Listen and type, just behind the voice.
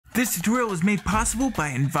This tutorial was made possible by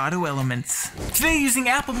Envato Elements. Today, using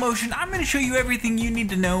Apple Motion, I'm going to show you everything you need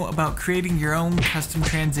to know about creating your own custom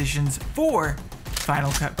transitions for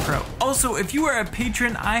Final Cut Pro. Also, if you are a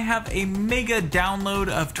patron, I have a mega download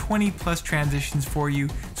of 20 plus transitions for you,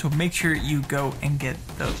 so make sure you go and get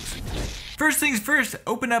those. First things first,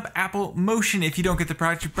 open up Apple Motion. If you don't get the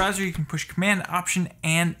project browser, you can push Command, Option,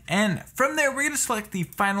 and N. From there, we're going to select the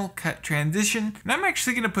Final Cut transition, and I'm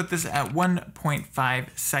actually going to put this at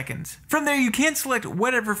 1.5 seconds. From there, you can select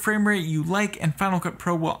whatever frame rate you like, and Final Cut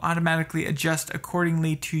Pro will automatically adjust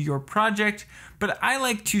accordingly to your project, but I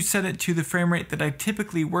like to set it to the frame rate that I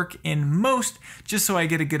typically work in most, just so I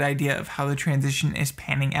get a good idea of how the transition is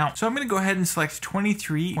panning out. So I'm going to go ahead and select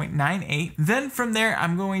 23.98. Then from there,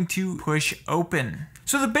 I'm going to push Open.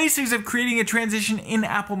 So the basics of creating a transition in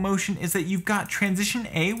Apple Motion is that you've got transition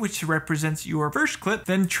A, which represents your first clip,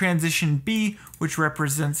 then transition B, which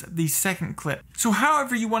represents the second clip. So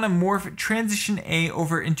however you want to morph transition A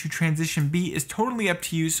over into transition B is totally up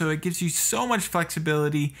to you, so it gives you so much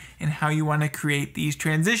flexibility in how you want to create these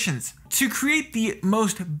transitions. To create the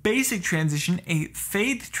most basic transition, a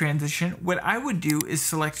fade transition, what I would do is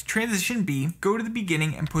select transition B, go to the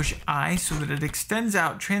beginning and push I so that it extends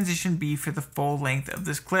out transition B for the full length of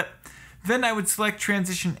this clip. Then I would select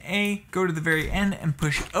transition A, go to the very end and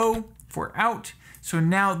push O for out. So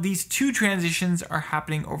now these two transitions are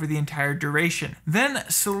happening over the entire duration. Then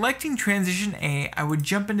selecting transition A, I would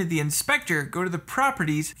jump into the inspector, go to the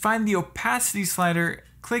properties, find the opacity slider,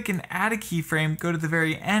 click and add a keyframe, go to the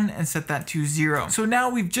very end and set that to 0. So now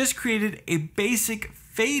we've just created a basic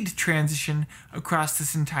fade transition across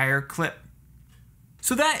this entire clip.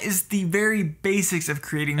 So that is the very basics of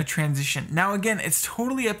creating a transition. Now again, it's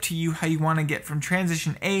totally up to you how you want to get from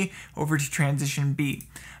transition A over to transition B.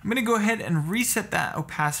 I'm going to go ahead and reset that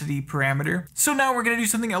opacity parameter. So now we're going to do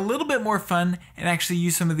something a little bit more fun and actually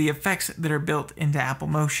use some of the effects that are built into Apple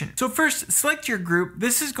Motion. So first, select your group.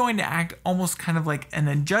 This is going to act almost kind of like an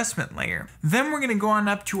adjustment layer. Then we're going to go on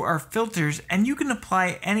up to our filters and you can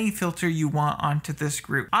apply any filter you want onto this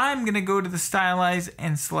group. I'm going to go to the stylize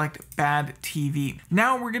and select bad TV.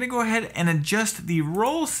 Now we're going to go ahead and adjust the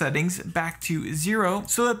roll settings back to 0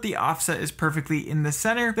 so that the offset is perfectly in the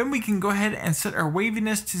center. Then we can go ahead and set our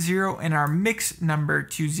waviness to 0 and our mix number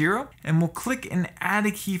to 0. And we'll click and add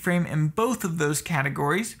a keyframe in both of those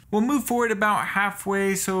categories. We'll move forward about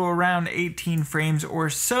halfway, so around 18 frames or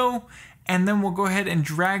so. And then we'll go ahead and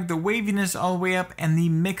drag the waviness all the way up and the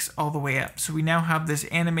mix all the way up. So we now have this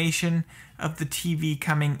animation of the TV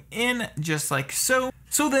coming in just like so.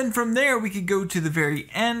 So then from there we could go to the very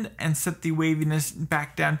end and set the waviness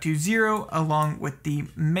back down to 0 along with the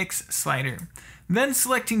mix slider. Then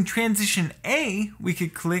selecting transition A, we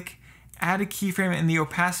could click, add a keyframe in the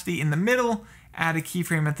opacity in the middle, add a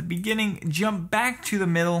keyframe at the beginning, jump back to the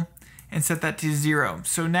middle and set that to 0.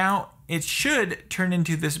 So now it should turn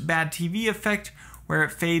into this bad TV effect where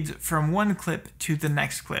it fades from one clip to the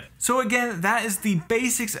next clip. So again, that is the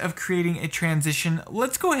basics of creating a transition.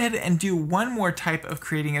 Let's go ahead and do one more type of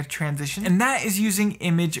creating a transition, and that is using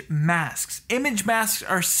image masks. Image masks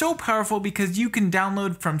are so powerful because you can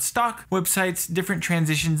download from stock websites different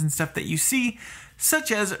transitions and stuff that you see,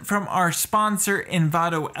 such as from our sponsor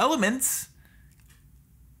Envato Elements.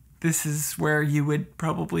 This is where you would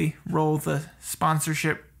probably roll the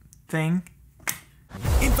sponsorship thing.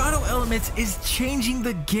 Envato Elements is changing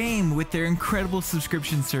the game with their incredible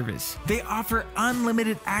subscription service. They offer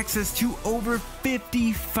unlimited access to over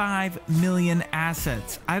 55 million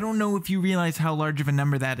assets. I don't know if you realize how large of a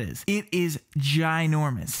number that is. It is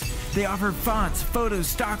ginormous. They offer fonts, photos,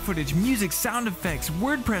 stock footage, music, sound effects,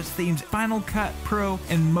 WordPress themes, Final Cut Pro,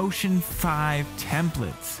 and Motion 5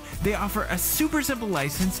 templates. They offer a super simple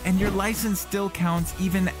license, and your license still counts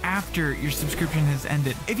even after your subscription has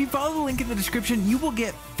ended. If you follow the link in the description, you will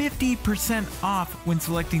get 50% off when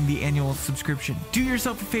selecting the annual subscription. Do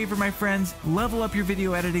yourself a favor, my friends, level up your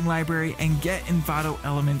video editing library and get Envato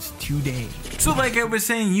Elements today. So like I was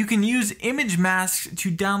saying, you can use image masks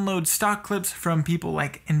to download stock clips from people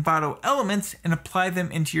like Envato Elements and apply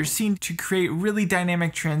them into your scene to create really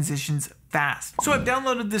dynamic transitions fast. So I've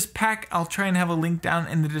downloaded this pack. I'll try and have a link down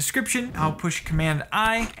in the description. I'll push Command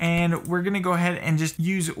I and we're gonna go ahead and just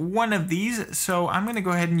use one of these. So I'm gonna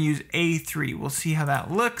go ahead and use A3. We'll see how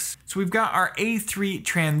that looks. So we've got our A3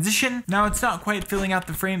 transition. Now it's not quite filling out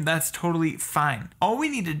the frame. That's totally fine. All we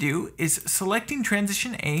need to do is selecting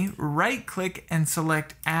transition A, right click and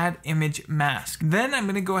select add image mask. Then I'm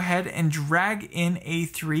gonna go ahead and drag in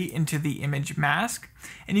A3 into the image mask.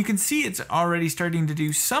 And you can see it's already starting to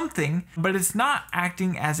do something, but it's not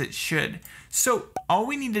acting as it should. So all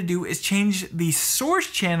we need to do is change the source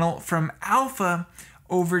channel from alpha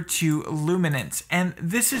over to luminance, and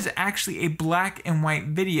this is actually a black and white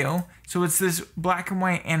video, so it's this black and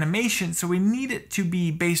white animation, so we need it to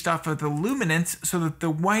be based off of the luminance so that the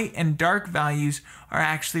white and dark values are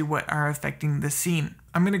actually what are affecting the scene.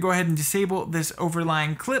 I'm going to go ahead and disable this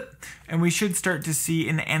overlying clip, and we should start to see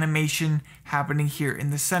an animation happening here in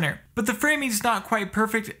the center. But the framing is not quite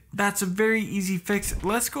perfect. That's a very easy fix.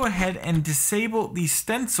 Let's go ahead and disable the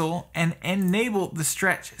stencil and enable the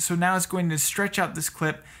stretch. So now it's going to stretch out this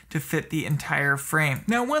clip to fit the entire frame.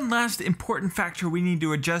 Now, one last important factor we need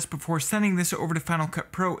to adjust before sending this over to Final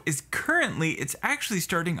Cut Pro is currently it's actually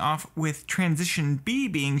starting off with transition B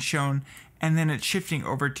being shown, and then it's shifting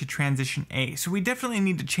over to transition A. So we definitely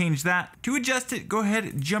need to change that. To adjust it, go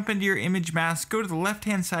ahead, jump into your image mask, go to the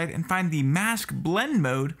left-hand side and find the mask blend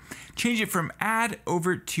mode, change it from add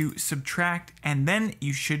over to subtract, and then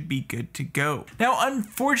you should be good to go. Now,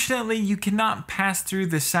 unfortunately, you cannot pass through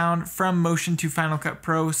the sound from Motion to Final Cut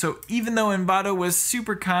Pro. So even though Envato was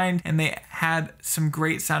super kind and they had some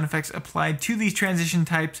great sound effects applied to these transition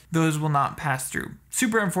types, those will not pass through.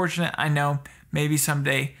 Super unfortunate, I know. Maybe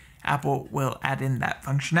someday Apple will add in that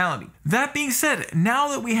functionality. That being said, now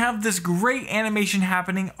that we have this great animation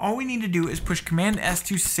happening, all we need to do is push Command S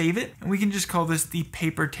to save it, and we can just call this the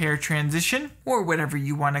paper tear transition, or whatever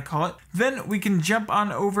you want to call it. Then we can jump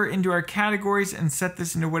on over into our categories and set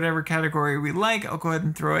this into whatever category we like. I'll go ahead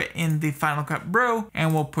and throw it in the Final Cut Pro,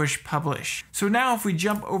 and we'll push publish. So now if we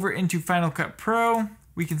jump over into Final Cut Pro,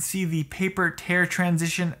 we can see the paper tear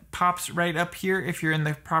transition pops right up here if you're in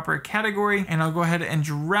the proper category, and I'll go ahead and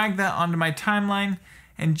drag that onto my timeline,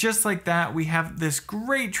 and just like that we have this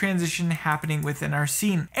great transition happening within our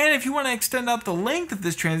scene. And if you want to extend out the length of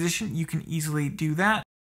this transition, you can easily do that.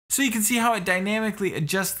 So you can see how it dynamically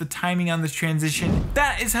adjusts the timing on this transition.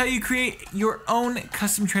 That is how you create your own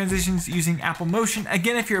custom transitions using Apple Motion.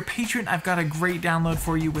 Again, if you're a patron, I've got a great download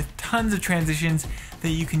for you with tons of transitions that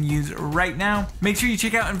you can use right now. Make sure you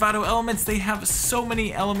check out Envato Elements. They have so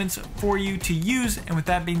many elements for you to use. And with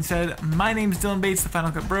that being said, my name is Dylan Bates, the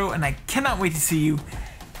Final Cut Pro, and I cannot wait to see you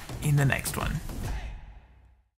in the next one.